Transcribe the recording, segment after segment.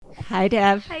Hi,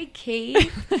 Deb. Hi, Kate.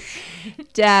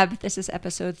 Deb, this is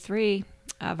episode 3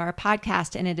 of our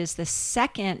podcast, and it is the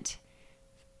second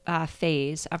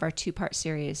phase of our 2-part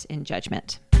series in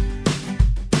judgment.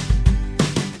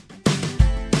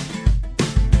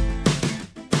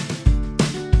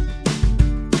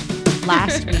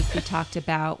 Last week, we talked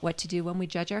about what to do when we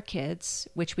judge our kids,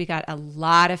 which we got a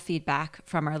lot of feedback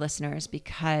from our listeners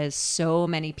because so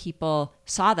many people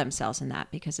saw themselves in that,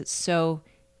 because it's so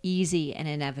easy and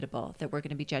inevitable that we're going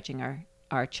to be judging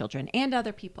our children and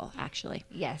other people, actually.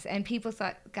 Yes, and people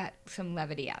got some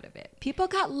levity out of it. People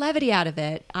got levity out of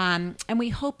it. And we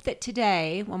hope that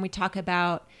today, when we talk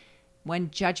about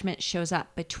when judgment shows up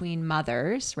between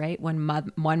mothers, right? When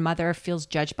one mother feels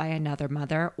judged by another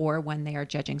mother, or when they are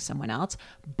judging someone else,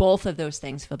 both of those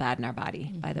things feel bad in our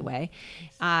body, by the way.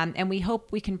 And I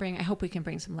hope we can bring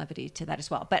some levity to that as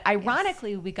well. But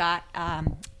ironically, we got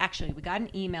an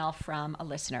email from a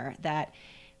listener that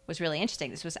was really interesting.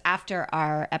 This was after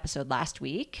our episode last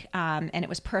week, and it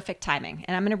was perfect timing.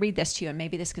 And I'm going to read this to you, and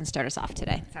maybe this can start us off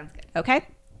today. Sounds good. Okay?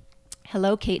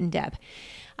 Hello, Kate and Deb.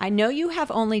 I know you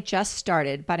have only just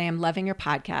started, but I am loving your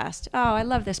podcast. Oh, I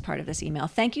love this part of this email.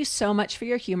 Thank you so much for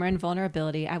your humor and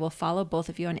vulnerability. I will follow both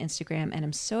of you on Instagram, and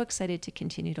I'm so excited to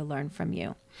continue to learn from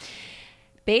you.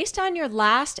 Based on your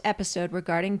last episode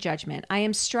regarding judgment, I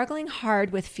am struggling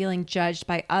hard with feeling judged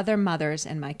by other mothers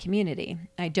in my community.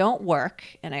 I don't work,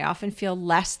 and I often feel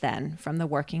less than from the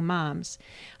working moms.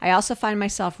 I also find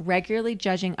myself regularly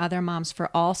judging other moms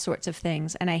for all sorts of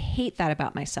things, and I hate that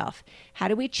about myself. How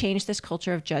do we change this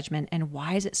culture of judgment, and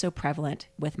why is it so prevalent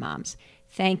with moms?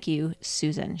 Thank you,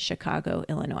 Susan, Chicago,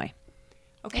 Illinois.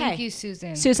 Okay. Thank you,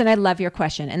 Susan. Susan, I love your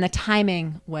question, and the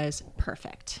timing was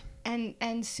perfect.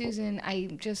 And Susan,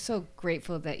 I'm just so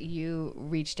grateful that you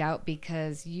reached out,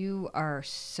 because you are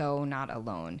so not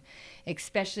alone,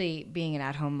 especially being an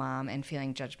at-home mom and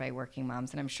feeling judged by working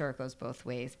moms. And I'm sure it goes both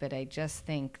ways, but I just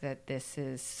think that this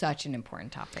is such an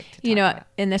important topic to talk about.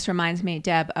 And this reminds me,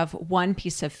 Deb, of one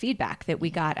piece of feedback that we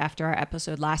got after our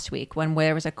episode last week, when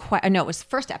there was it was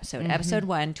first episode, episode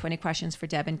 1, 20 questions for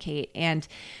Deb and Kate. And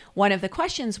one of the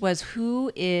questions was,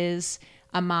 who is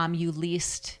a mom you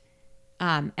least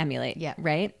emulate,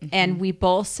 right? Mm-hmm. And we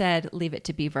both said, leave it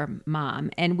to Beaver Mom.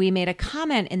 And we made a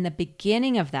comment in the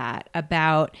beginning of that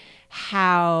about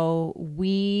how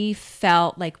we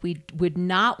felt like we would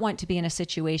not want to be in a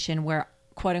situation where,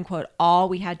 quote unquote, all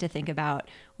we had to think about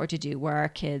or to do were our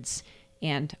kids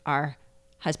and our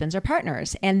husbands or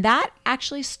partners. And that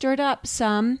actually stirred up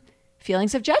some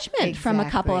feelings of judgment from a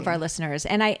couple of our listeners.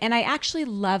 And I actually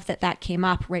love that came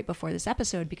up right before this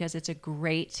episode, because it's a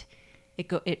great,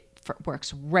 it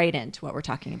works right into what we're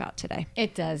talking about today.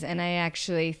 It does. And I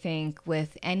actually think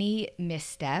with any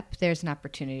misstep, there's an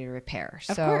opportunity to repair.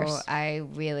 Of course. I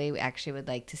really actually would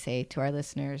like to say to our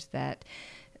listeners that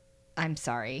I'm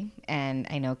sorry, and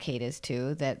I know Kate is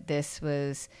too, that this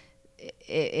was,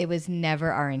 it was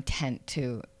never our intent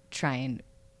to try and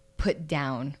put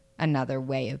down another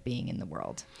way of being in the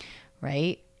world,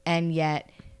 right? And yet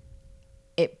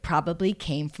it probably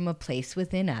came from a place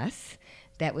within us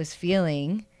that was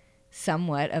feeling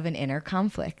somewhat of an inner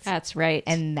conflict. That's right.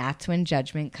 And that's when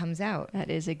judgment comes out.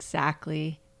 That is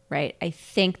exactly right. I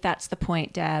think that's the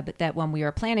point, Deb, that when we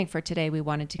were planning for today, we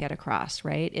wanted to get across,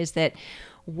 right? Is that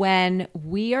when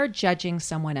we are judging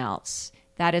someone else,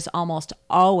 that is almost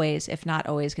always, if not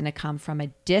always, going to come from a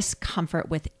discomfort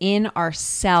within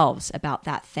ourselves about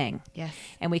that thing. Yes.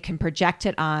 And we can project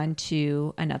it on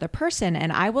to another person.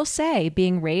 And I will say,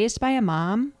 being raised by a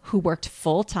mom who worked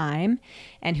full time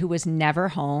and who was never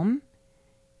home,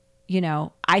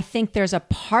 I think there's a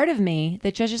part of me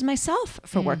that judges myself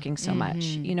for working so much.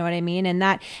 You know what I mean? And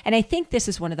I think this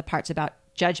is one of the parts about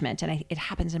judgment, and it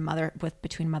happens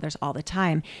between mothers all the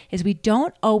time, is we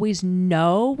don't always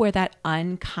know where that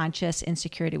unconscious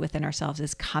insecurity within ourselves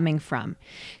is coming from.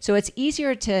 So it's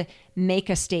easier to make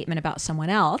a statement about someone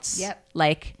else,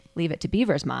 like leave it to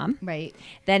Beaver's mom, right,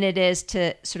 than it is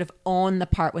to sort of own the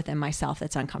part within myself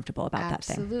that's uncomfortable about that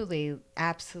thing.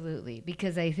 Absolutely.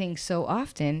 Because I think so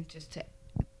often, just to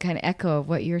kind of echo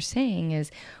what you're saying, is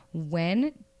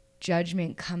when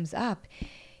judgment comes up,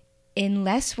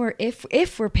 unless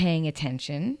if we're paying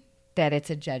attention that it's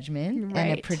a judgment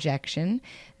and a projection,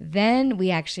 then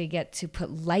we actually get to put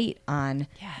light on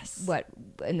what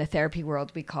in the therapy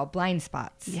world we call blind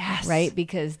spots. Yes. Right?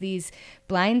 Because these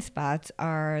blind spots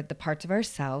are the parts of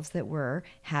ourselves that we're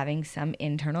having some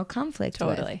internal conflict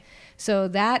with. So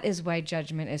that is why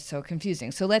judgment is so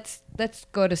confusing. So let's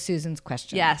go to Susan's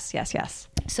question. Yes.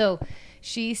 So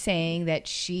she's saying that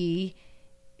she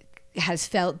has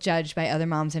felt judged by other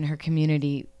moms in her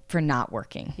community for not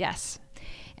working. Yes.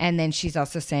 And then she's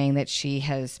also saying that she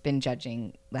has been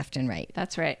judging left and right.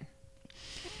 That's right.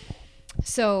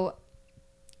 So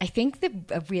I think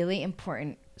a really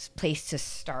important place to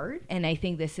start, and I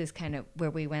think this is kind of where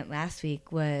we went last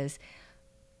week, was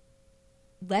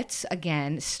let's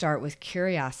again start with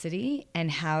curiosity and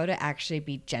how to actually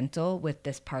be gentle with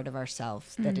this part of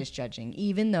ourselves that is judging,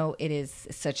 even though it is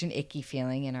such an icky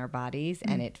feeling in our bodies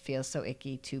and it feels so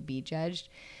icky to be judged.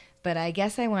 But I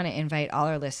guess I want to invite all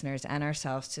our listeners and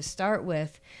ourselves to start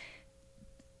with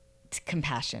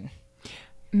compassion.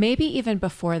 Maybe even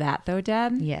before that, though,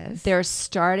 Deb. Yes. They're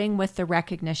starting with the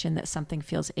recognition that something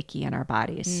feels icky in our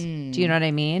bodies. Do you know what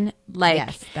I mean? Like,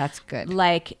 yes, that's good.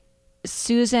 Like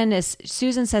Susan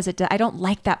says, I don't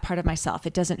like that part of myself.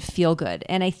 It doesn't feel good.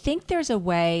 And I think there's a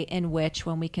way in which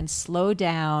when we can slow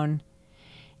down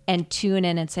and tune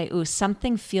in and say, ooh,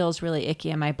 something feels really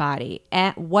icky in my body.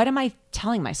 And what am I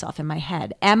telling myself in my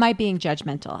head? Am I being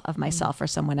judgmental of myself or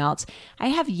someone else? I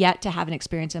have yet to have an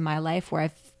experience in my life where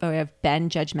I've been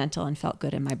judgmental and felt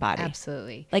good in my body.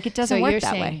 Absolutely. Like it doesn't work that way.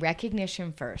 So you're saying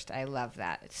recognition first. I love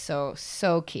that. It's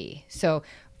so key. So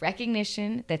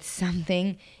recognition that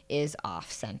something is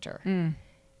off center.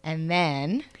 And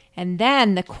then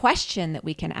the question that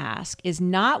we can ask is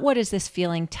not what is this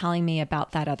feeling telling me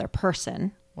about that other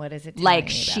person? What is it telling like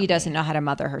me about she doesn't me? know how to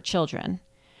mother her children.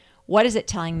 What is it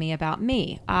telling me about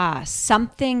me?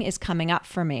 Something is coming up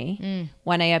for me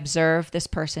when I observe this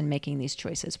person making these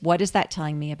choices. What is that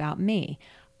telling me about me?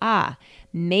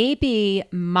 Maybe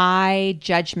my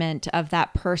judgment of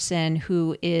that person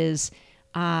who is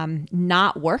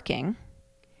not working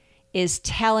is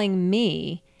telling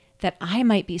me that I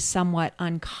might be somewhat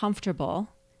uncomfortable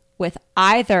with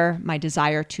either my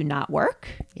desire to not work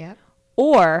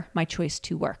or my choice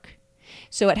to work.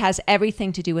 So it has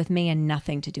everything to do with me and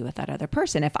nothing to do with that other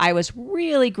person. If I was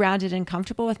really grounded and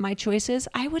comfortable with my choices,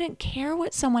 I wouldn't care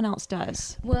what someone else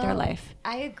does with their life.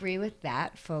 I agree with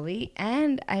that fully.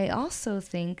 And I also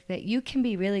think that you can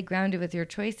be really grounded with your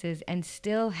choices and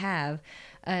still have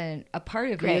a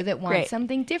part of you that wants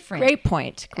something different. Great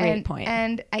point.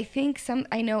 And I think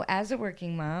I know as a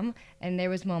working mom, and there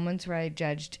was moments where I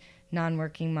judged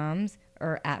non-working moms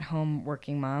or at-home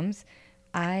working moms,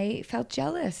 I felt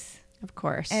jealous. Of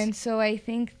course. And so I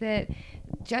think that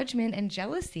judgment and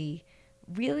jealousy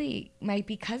really might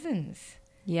be cousins.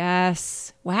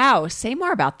 Yes. Wow. Say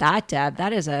more about that, Deb.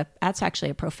 That's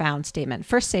actually a profound statement.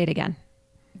 First, say it again.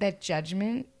 That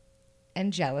judgment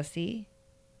and jealousy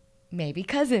may be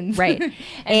cousins. Right.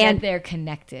 and that they're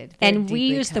connected. And we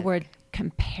used the word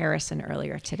comparison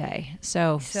earlier today.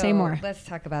 So say more. Let's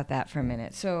talk about that for a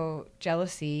minute. So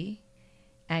jealousy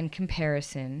and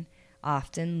comparison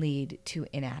often lead to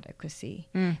inadequacy.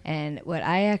 And what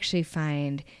I actually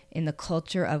find in the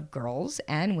culture of girls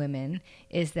and women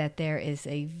is that there is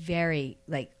a very,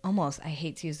 almost, I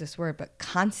hate to use this word, but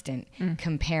constant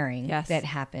comparing that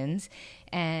happens.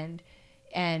 And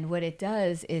what it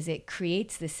does is it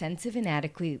creates the sense of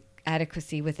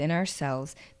inadequacy within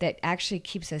ourselves that actually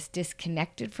keeps us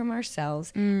disconnected from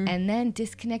ourselves and then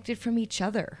disconnected from each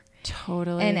other.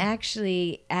 Totally. And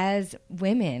actually, as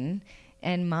women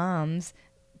and moms,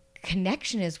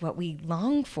 connection is what we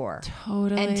long for.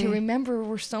 Totally. And to remember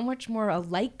we're so much more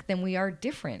alike than we are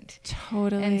different.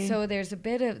 Totally. And so there's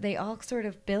they all sort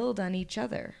of build on each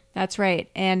other. That's right.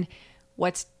 And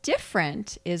what's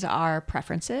different is our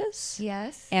preferences.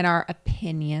 Yes. And our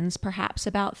opinions, perhaps,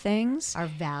 about things. Our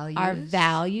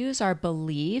values. Our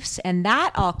beliefs. And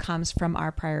that all comes from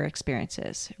our prior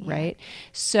experiences, right?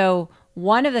 So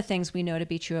one of the things we know to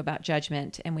be true about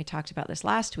judgment, and we talked about this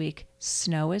last week,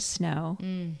 snow is snow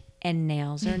and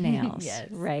nails are nails,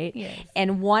 right? Yes.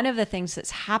 And one of the things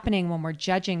that's happening when we're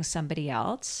judging somebody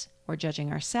else or judging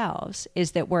ourselves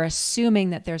is that we're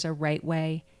assuming that there's a right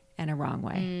way and a wrong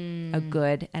way, a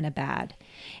good and a bad.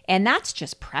 And that's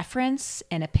just preference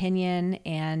and opinion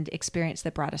and experience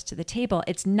that brought us to the table.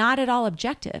 It's not at all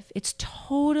objective. It's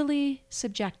totally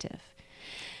subjective.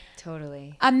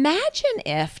 Totally. Imagine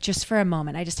if, just for a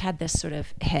moment, I just had this sort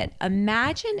of hit.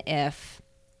 Imagine if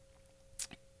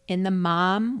in the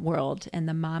mom world and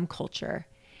the mom culture,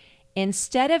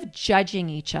 instead of judging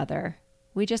each other,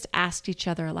 we just asked each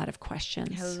other a lot of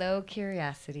questions. Hello,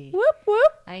 curiosity. Whoop,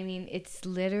 whoop. I mean, it's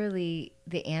literally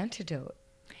the antidote,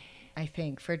 I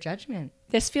think, for judgment.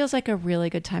 This feels like a really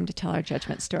good time to tell our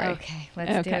judgment story. Okay,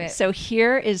 let's do it. So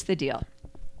here is the deal.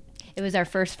 It was our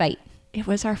first fight. It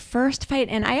was our first fight.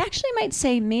 And I actually might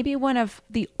say maybe one of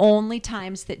the only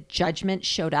times that judgment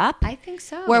showed up. I think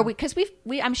so. Because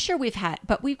I'm sure we've had,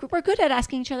 but we're good at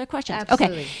asking each other questions.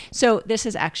 Absolutely. Okay. So this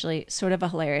is actually sort of a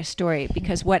hilarious story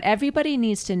because what everybody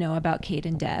needs to know about Kate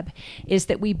and Deb is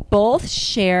that we both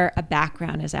share a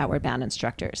background as Outward Bound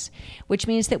instructors, which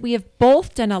means that we have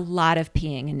both done a lot of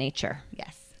peeing in nature.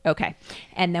 Yes. Okay.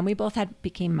 And then we both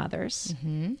became mothers.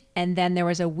 Mm-hmm. And then there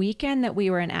was a weekend that we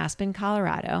were in Aspen,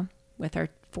 Colorado with our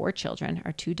 4 children,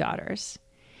 our 2 daughters.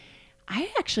 I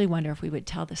actually wonder if we would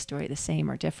tell the story the same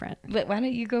or different. But why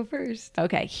don't you go first?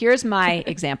 Okay. Here's my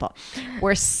example.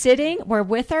 We're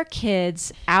with our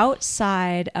kids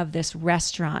outside of this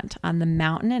restaurant on the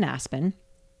mountain in Aspen.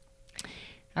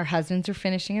 Our husbands were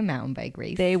finishing a mountain bike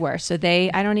race. They were. So I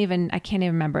can't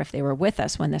even remember if they were with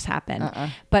us when this happened.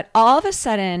 But all of a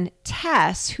sudden,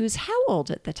 Tess, who's how old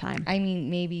at the time? I mean,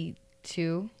 maybe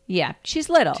 2. Yeah, she's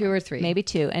little. 2 or 3. Maybe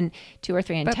 2 or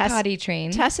 3. And But potty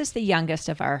trained. Tess is the youngest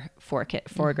of our 4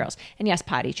 girls. And yes,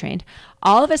 potty trained.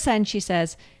 All of a sudden, she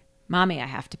says, Mommy, I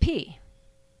have to pee.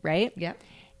 Right? Yep.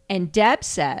 And Deb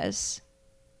says,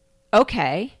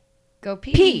 okay. Go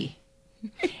pee. Pee.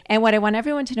 And what I want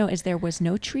everyone to know is there was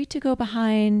no tree to go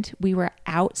behind. We were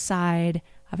outside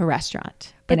of a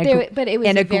restaurant. But it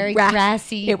was a very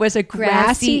grassy. It was a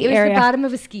grassy area. It was the bottom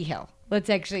of a ski hill.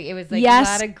 It was like yes,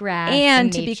 a lot of grass.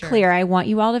 And to be clear, I want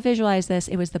you all to visualize this.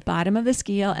 It was the bottom of the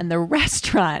ski hill and the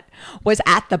restaurant was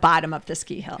at the bottom of the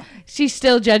ski hill. She's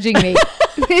still judging me.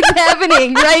 It's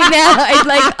happening right now. I'd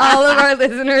like all of our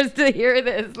listeners to hear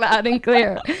this loud and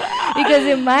clear. Because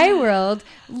in my world,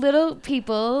 little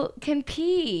people can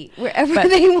pee wherever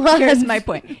they want. Here's my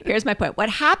point. What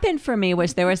happened for me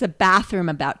was there was a bathroom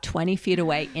about 20 feet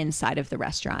away inside of the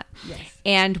restaurant. Yes.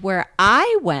 And where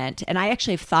I went, and I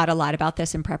actually have thought a lot about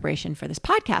this in preparation for this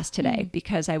podcast today,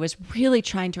 because I was really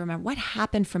trying to remember what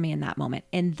happened for me in that moment.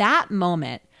 In that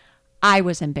moment, I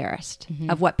was embarrassed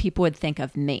of what people would think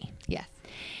of me. Yes.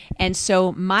 And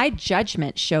so my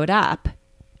judgment showed up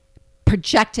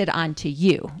projected onto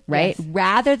you, right? Yes.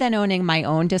 Rather than owning my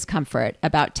own discomfort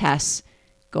about Tess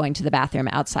going to the bathroom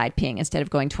outside peeing instead of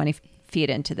going 20 feet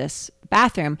into this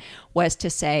bathroom, was to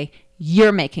say,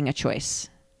 you're making a choice.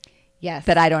 Yes.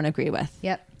 That I don't agree with.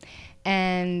 Yep.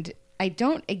 And I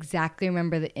don't exactly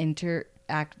remember the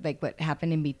like what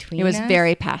happened in between us. It was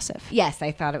very passive. Yes,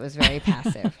 I thought it was very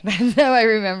passive. That's how I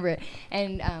remember it.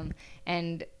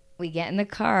 And we get in the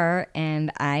car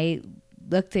and I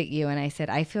looked at you and I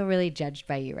said, I feel really judged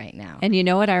by you right now. And you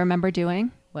know what I remember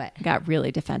doing? What? I got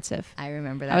really defensive. I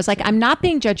remember that. I was like, I'm not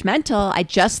being judgmental. I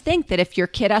just think that if your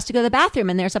kid has to go to the bathroom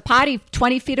and there's a potty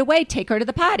 20 feet away, take her to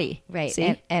the potty. Right.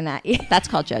 See? And I, that's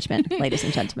called judgment, ladies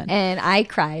and gentlemen. And I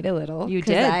cried a little. You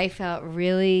did. Because I felt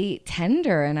really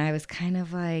tender and I was kind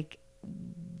of like,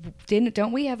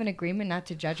 don't we have an agreement not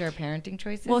to judge our parenting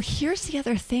choices? Well, here's the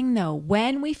other thing, though.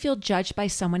 When we feel judged by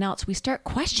someone else, we start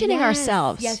questioning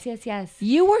ourselves. Yes.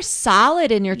 You were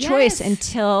solid in your choice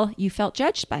until you felt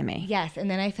judged by me. Yes,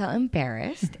 and then I felt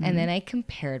embarrassed, and then I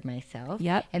compared myself.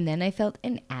 Yep. And then I felt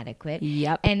inadequate.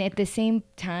 Yep. And at the same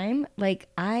time, like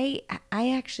I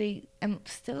actually am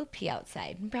still pee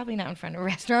outside. I'm probably not in front of a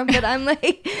restaurant, but I'm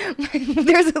like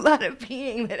there's a lot of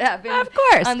peeing that happens. Of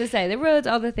course. On the side of the roads,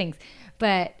 all the things.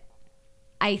 But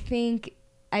I think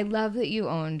I love that you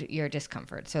owned your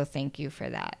discomfort. So thank you for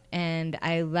that. And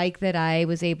I like that I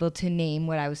was able to name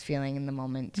what I was feeling in the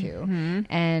moment too. Mm-hmm.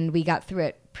 And we got through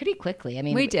it pretty quickly. I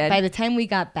mean, we did. By the time we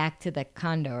got back to the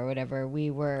condo or whatever,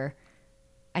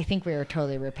 I think we were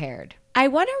totally repaired. I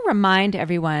want to remind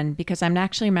everyone, because I'm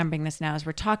actually remembering this now as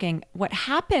we're talking, what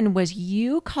happened was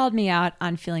you called me out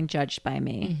on feeling judged by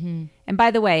me. Mm-hmm. And by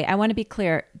the way, I want to be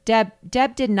clear. Deb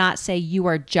did not say you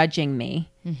are judging me.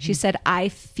 Mm-hmm. She said, I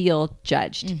feel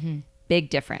judged. Mm-hmm. Big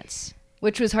difference.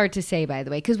 Which was hard to say, by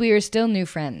the way, because we were still new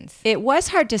friends. It was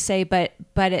hard to say, but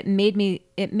it made me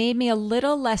a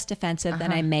little less defensive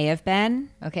than I may have been.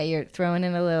 Okay, you're throwing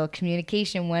in a little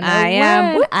communication 101. I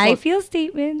am. I feel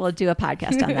statements. We'll do a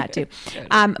podcast on that too.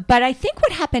 But I think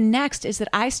what happened next is that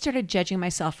I started judging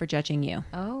myself for judging you.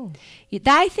 Oh.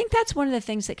 I think that's one of the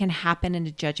things that can happen in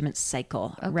a judgment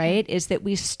cycle, right? Is that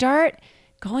we start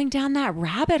going down that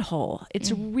rabbit hole.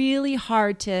 It's really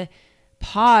hard to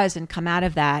pause and come out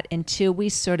of that until we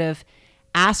sort of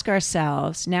ask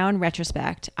ourselves, now in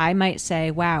retrospect, I might say,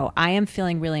 wow, I am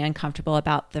feeling really uncomfortable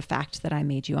about the fact that I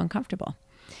made you uncomfortable,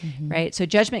 right? So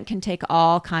judgment can take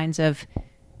all kinds of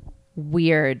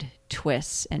weird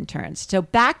twists and turns. So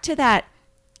back to that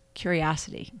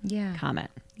curiosity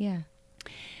comment. Yeah.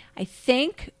 I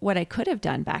think what I could have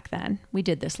done back then, we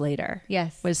did this later,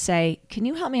 yes, was say, can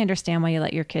you help me understand why you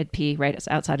let your kid pee right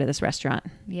outside of this restaurant?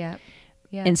 Yeah.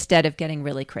 Yeah. instead of getting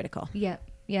really critical. Yeah.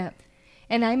 Yeah.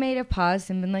 And I might have paused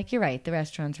and been like, you're right, the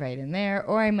restaurant's right in there.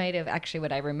 Or I might have actually,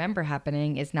 what I remember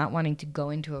happening is not wanting to go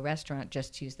into a restaurant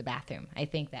just to use the bathroom. I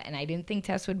think that. And I didn't think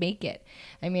Tess would make it.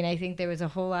 I mean, I think there was a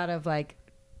whole lot of like,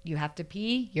 you have to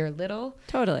pee, you're little.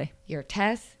 Totally. You're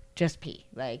Tess, just pee.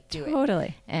 Like, do it.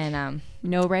 Totally. And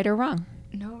no right or wrong.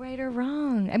 no right or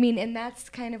wrong. I mean, and that's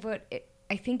kind of what,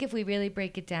 I think if we really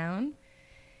break it down,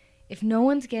 if no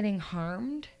one's getting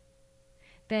harmed,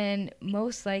 then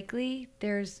most likely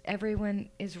everyone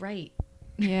is right.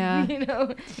 Yeah. You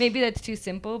know, maybe that's too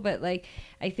simple, but like,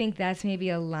 I think that's maybe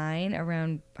a line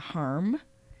around harm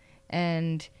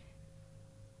and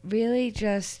really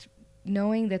just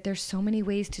knowing that there's so many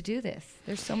ways to do this.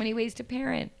 There's so many ways to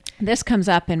parent. This comes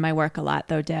up in my work a lot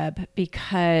though, Deb,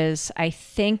 because I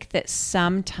think that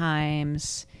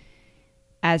sometimes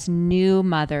as new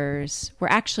mothers, we're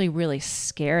actually really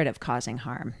scared of causing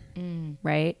harm,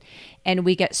 right? And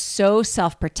we get so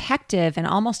self-protective and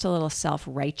almost a little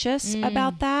self-righteous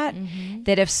about that,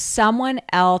 that if someone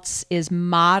else is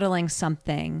modeling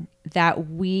something that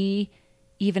we,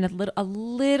 even a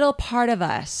little part of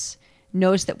us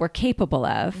knows that we're capable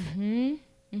of,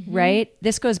 right?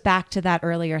 This goes back to that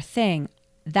earlier thing.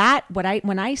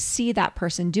 When I see that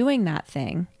person doing that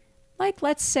thing, like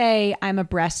let's say I'm a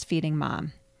breastfeeding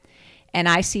mom and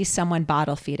I see someone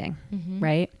bottle feeding,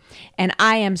 right? And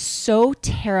I am so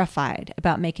terrified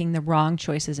about making the wrong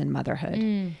choices in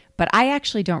motherhood, but I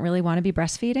actually don't really want to be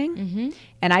breastfeeding.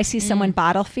 And I see someone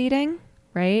bottle feeding,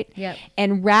 right? Yep.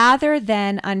 And rather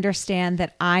than understand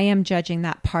that I am judging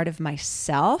that part of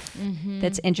myself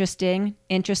that's interested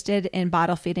in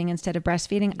bottle feeding instead of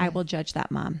breastfeeding, I will judge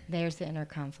that mom. There's the inner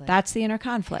conflict. That's the inner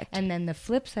conflict. And then the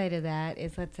flip side of that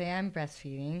is, let's say I'm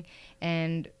breastfeeding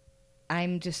and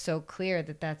I'm just so clear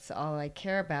that that's all I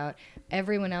care about.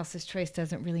 Everyone else's choice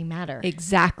doesn't really matter.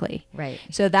 Exactly. Right.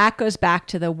 So that goes back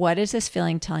to the, what is this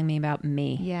feeling telling me about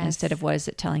me instead of what is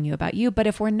it telling you about you? But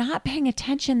if we're not paying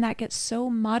attention, that gets so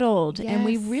muddled and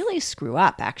we really screw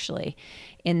up actually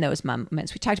in those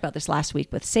moments. We talked about this last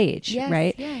week with Sage,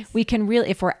 right? Yes. We can really,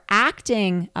 if we're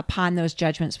acting upon those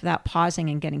judgments without pausing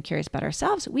and getting curious about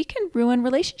ourselves, we can ruin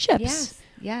relationships.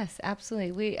 Yes,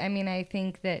 absolutely. I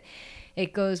think that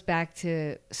it goes back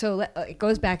to,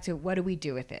 what do we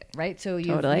do with it, right? So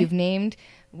you've named,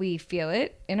 we feel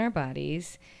it in our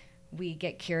bodies. We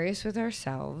get curious with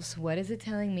ourselves. What is it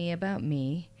telling me about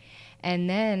me? And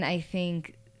then I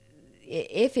think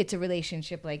if it's a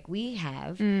relationship like we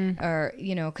have, or,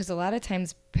 you know, because a lot of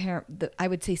times I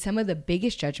would say some of the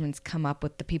biggest judgments come up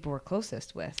with the people we're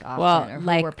closest with often, or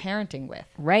who we're parenting with.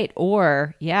 Right.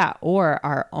 Or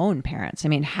our own parents. I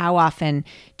mean, how often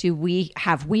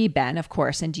have we been, of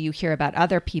course, and do you hear about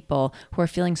other people who are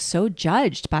feeling so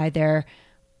judged by their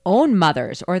own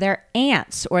mothers or their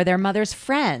aunts or their mother's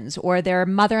friends or their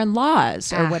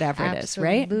mother-in-laws or whatever it is,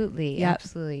 right? Absolutely.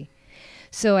 Absolutely.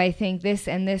 So I think this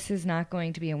is not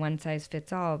going to be a one size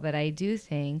fits all, but I do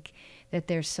think that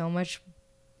there's so much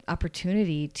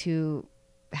opportunity to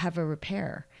have a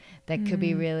repair that could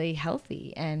be really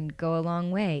healthy and go a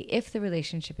long way if the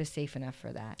relationship is safe enough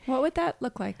for that. What would that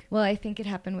look like? Well, I think it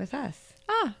happened with us.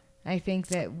 I think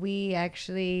that we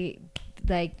actually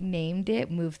named it,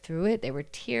 moved through it. There were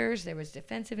tears, there was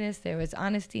defensiveness, there was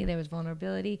honesty, there was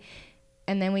vulnerability.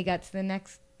 And then we got to the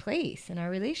next place in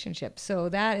our relationship. So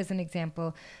that is an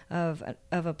example of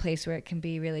a place where it can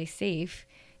be really safe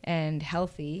and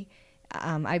healthy.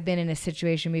 I've been in a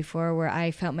situation before where I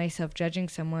felt myself judging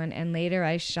someone, and later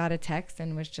I shot a text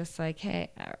and was just like, hey,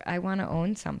 I want to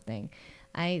own something.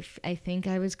 I think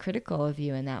I was critical of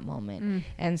you in that moment.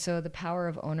 And so the power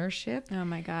of ownership. Oh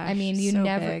my gosh. I mean, you so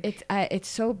never, big. it's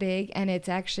so big, and it's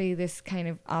actually this kind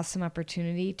of awesome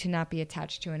opportunity to not be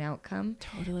attached to an outcome.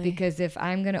 Totally. Because if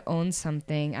I'm going to own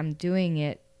something, I'm doing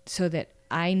it so that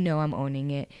I know I'm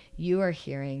owning it. You are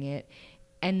hearing it.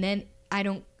 And then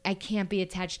I can't be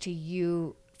attached to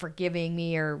you for giving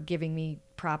me or giving me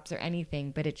props or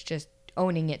anything, but it's just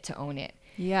owning it to own it.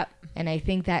 Yep. And I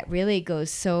think that really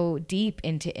goes so deep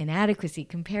into inadequacy,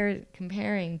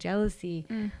 comparing, jealousy,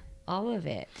 all of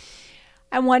it.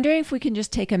 I'm wondering if we can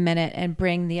just take a minute and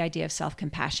bring the idea of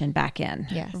self-compassion back in.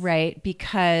 Yes. Right?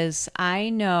 Because I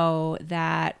know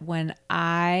that when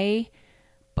either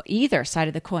side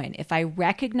of the coin, if I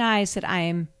recognize that I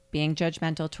am being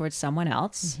judgmental towards someone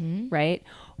else, right?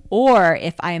 Or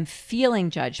if I am feeling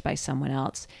judged by someone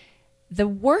else, the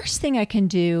worst thing I can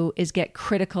do is get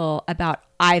critical about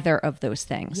either of those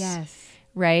things. Yes.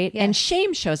 Right? Yes. And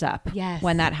shame shows up Yes.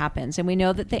 when that happens. And we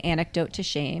know that the antidote to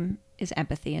shame is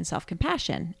empathy and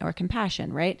self-compassion or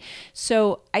compassion, right?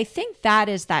 So I think that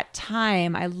is that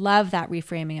time. I love that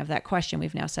reframing of that question.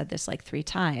 We've now said this like 3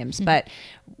 times, but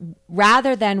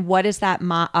rather than what is that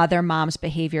other mom's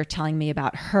behavior telling me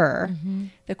about her,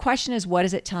 the question is, what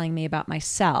is it telling me about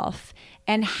myself?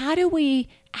 And how do we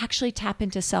actually tap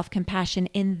into self-compassion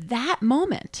in that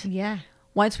moment? Yeah.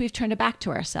 Once we've turned it back to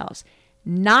ourselves.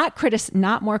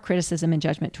 Not more criticism and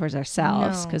judgment towards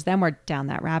ourselves, because then we're down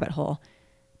that rabbit hole,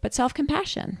 but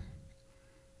self-compassion.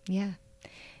 Yeah.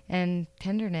 And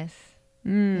tenderness,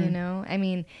 you know, I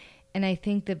mean, and I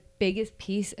think the biggest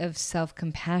piece of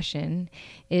self-compassion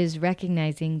is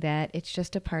recognizing that it's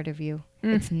just a part of you.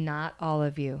 It's not all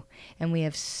of you. And we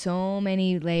have so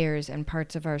many layers and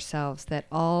parts of ourselves that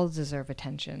all deserve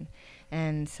attention.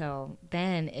 And so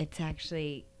then it's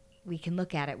actually, we can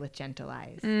look at it with gentle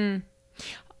eyes.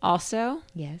 Also,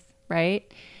 Yes.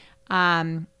 right?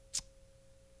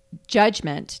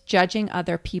 Judging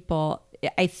other people.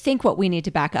 I think what we need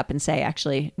to back up and say,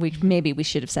 actually, maybe we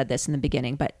should have said this in the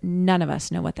beginning, but none of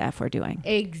us know what the F we're doing.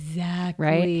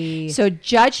 Exactly. Right? So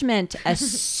judgment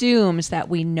assumes that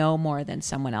we know more than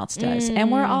someone else does.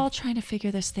 And we're all trying to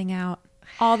figure this thing out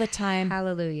all the time.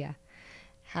 Hallelujah.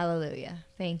 Hallelujah.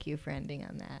 Thank you for ending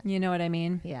on that. You know what I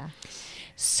mean? Yeah.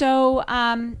 So,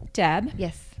 Deb.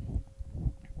 Yes.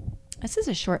 This is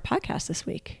a short podcast this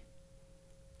week.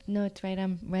 No, it's right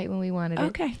when we wanted it.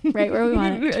 Okay, right where we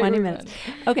want it, 20 minutes.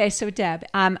 Okay, so Deb,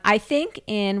 I think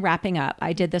in wrapping up,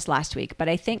 I did this last week, but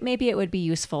I think maybe it would be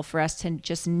useful for us to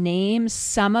just name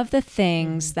some of the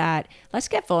things that, let's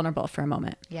get vulnerable for a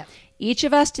moment. Yep. Each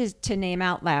of us to name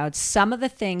out loud some of the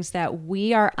things that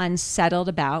we are unsettled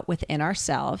about within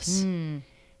ourselves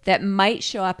that might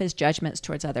show up as judgments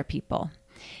towards other people.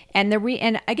 And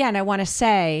and again, I want to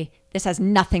say this has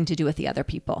nothing to do with the other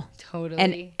people. Totally.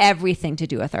 And everything to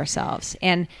do with ourselves.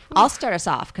 And I'll start us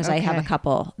off because I have a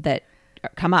couple that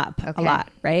come up a lot,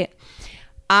 right?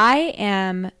 I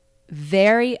am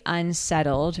very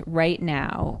unsettled right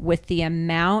now with the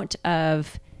amount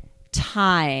of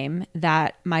time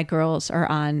that my girls are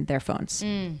on their phones.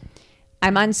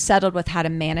 I'm unsettled with how to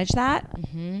manage that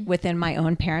within my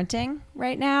own parenting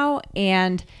right now.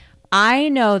 And I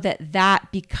know that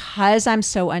because I'm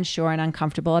so unsure and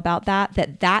uncomfortable about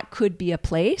that could be a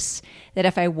place that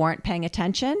if I weren't paying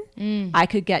attention, I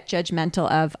could get judgmental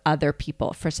of other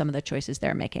people for some of the choices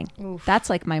they're making. Oof. That's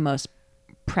like my most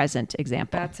present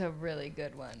example. That's a really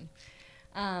good one.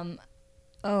 I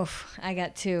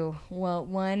got 2. Well,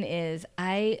 one is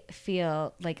I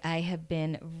feel like I have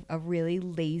been a really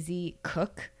lazy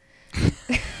cook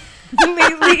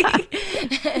lately.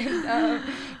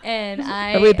 And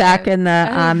Are we back in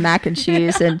the mac and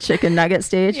cheese and chicken nugget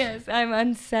stage? Yes, I'm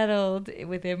unsettled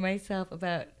within myself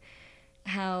about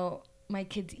how my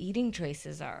kids' eating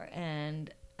choices are,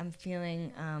 and I'm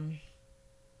feeling,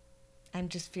 I'm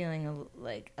just feeling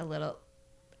a little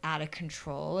out of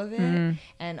control of it,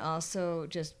 and also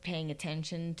just paying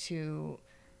attention to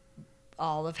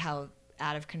all of how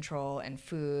out of control and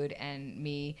food and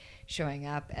me showing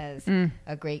up as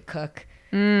a great cook,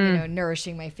 you know,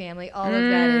 nourishing my family. All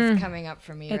of that is coming up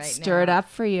for me right now. It's stirred up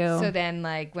for you. So then,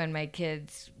 like, when my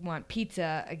kids want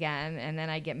pizza again, and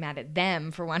then I get mad at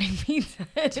them for wanting pizza,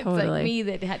 it's like me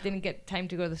that didn't get time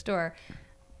to go to the store.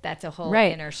 That's a whole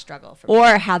inner struggle for me.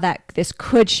 Or how this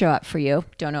could show up for you.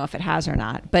 Don't know if it has or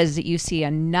not. But is that you see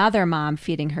another mom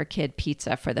feeding her kid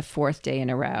pizza for the 4th day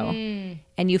in a row,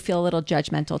 and you feel a little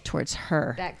judgmental towards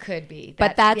her. That could be.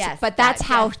 That's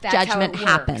how judgment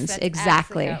happens. That's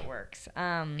exactly how it works.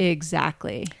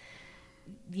 Exactly.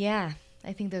 Yeah,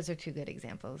 I think those are 2 good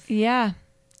examples. Yeah.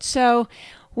 So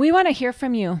we want to hear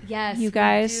from you. Yes, you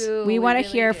guys. We want to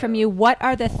hear from you. What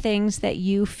are the things that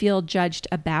you feel judged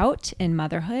about in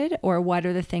motherhood, or what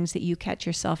are the things that you catch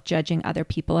yourself judging other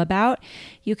people about?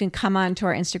 You can come on to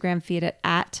our Instagram feed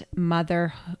at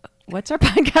what's our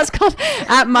podcast called?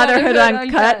 At Motherhood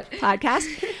Uncut podcast.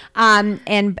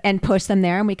 And post them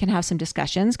there, and we can have some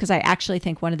discussions, because I actually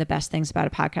think one of the best things about a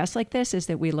podcast like this is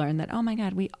that we learn that, oh my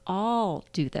God, we all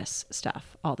do this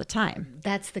stuff all the time.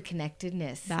 That's the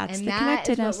connectedness. That's and the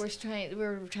connectedness. Is what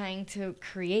we're trying to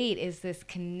create, is this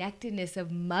connectedness of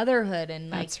motherhood. And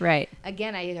like, that's right.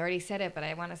 Again, I already said it, but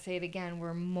I want to say it again.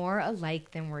 We're more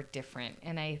alike than we're different.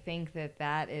 And I think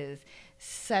that is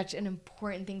such an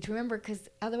important thing to remember, because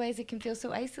otherwise it can feel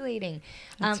so isolating.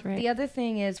 That's right. The other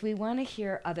thing is we want to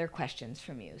hear other questions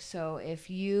from you. So if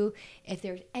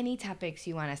there's any topics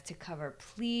you want us to cover,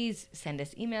 please send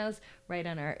us emails, write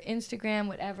on our Instagram,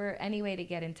 whatever, any way to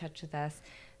get in touch with us.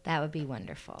 That would be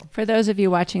wonderful. For those of you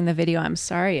watching the video, I'm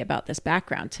sorry about this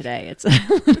background today. It's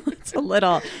a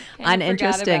little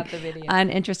uninteresting. Forgot about the video.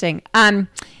 Uninteresting.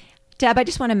 Deb, I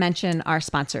just want to mention our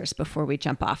sponsors before we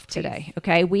jump off today.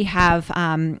 Okay. We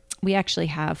actually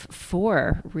have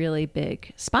 4 really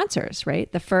big sponsors,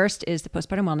 right? The first is the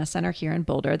Postpartum Wellness Center here in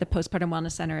Boulder. The Postpartum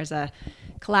Wellness Center is a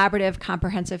collaborative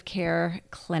comprehensive care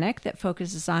clinic that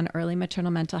focuses on early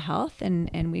maternal mental health.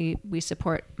 And we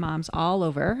support moms all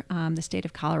over the state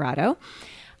of Colorado.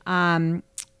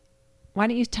 Why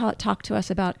don't you talk to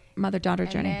us about Mother-Daughter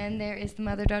Journey? And then there is the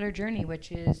Mother-Daughter Journey,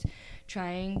 which is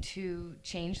trying to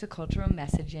change the cultural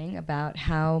messaging about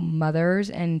how mothers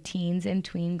and teens and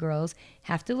tween girls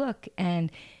have to look,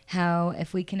 and how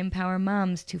if we can empower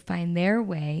moms to find their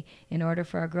way in order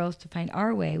for our girls to find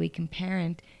our way, we can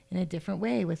parent in a different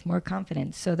way with more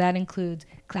confidence. So that includes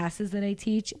classes that I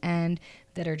teach and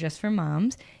that are just for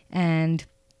moms, and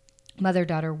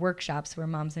mother-daughter workshops where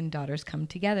moms and daughters come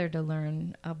together to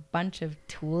learn a bunch of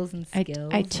tools and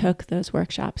skills. I took those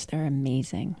workshops. They're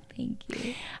amazing. Thank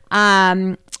you.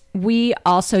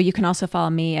 You can also follow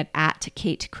me at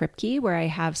Kate Kripke, where I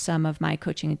have some of my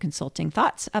coaching and consulting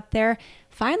thoughts up there.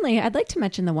 Finally, I'd like to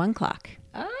mention the One Clock.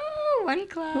 Oh, One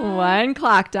Clock.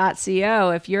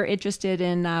 OneClock.co. If you're interested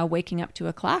in waking up to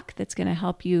a clock that's going to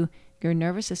help your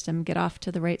nervous system get off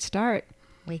to the right start.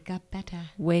 Wake up better.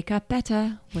 Wake up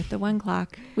better with the One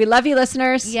Clock. We love you,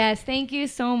 listeners. Yes, thank you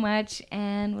so much,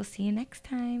 and we'll see you next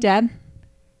time. Deb.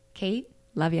 Kate.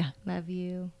 Love you. Love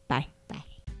you. Bye.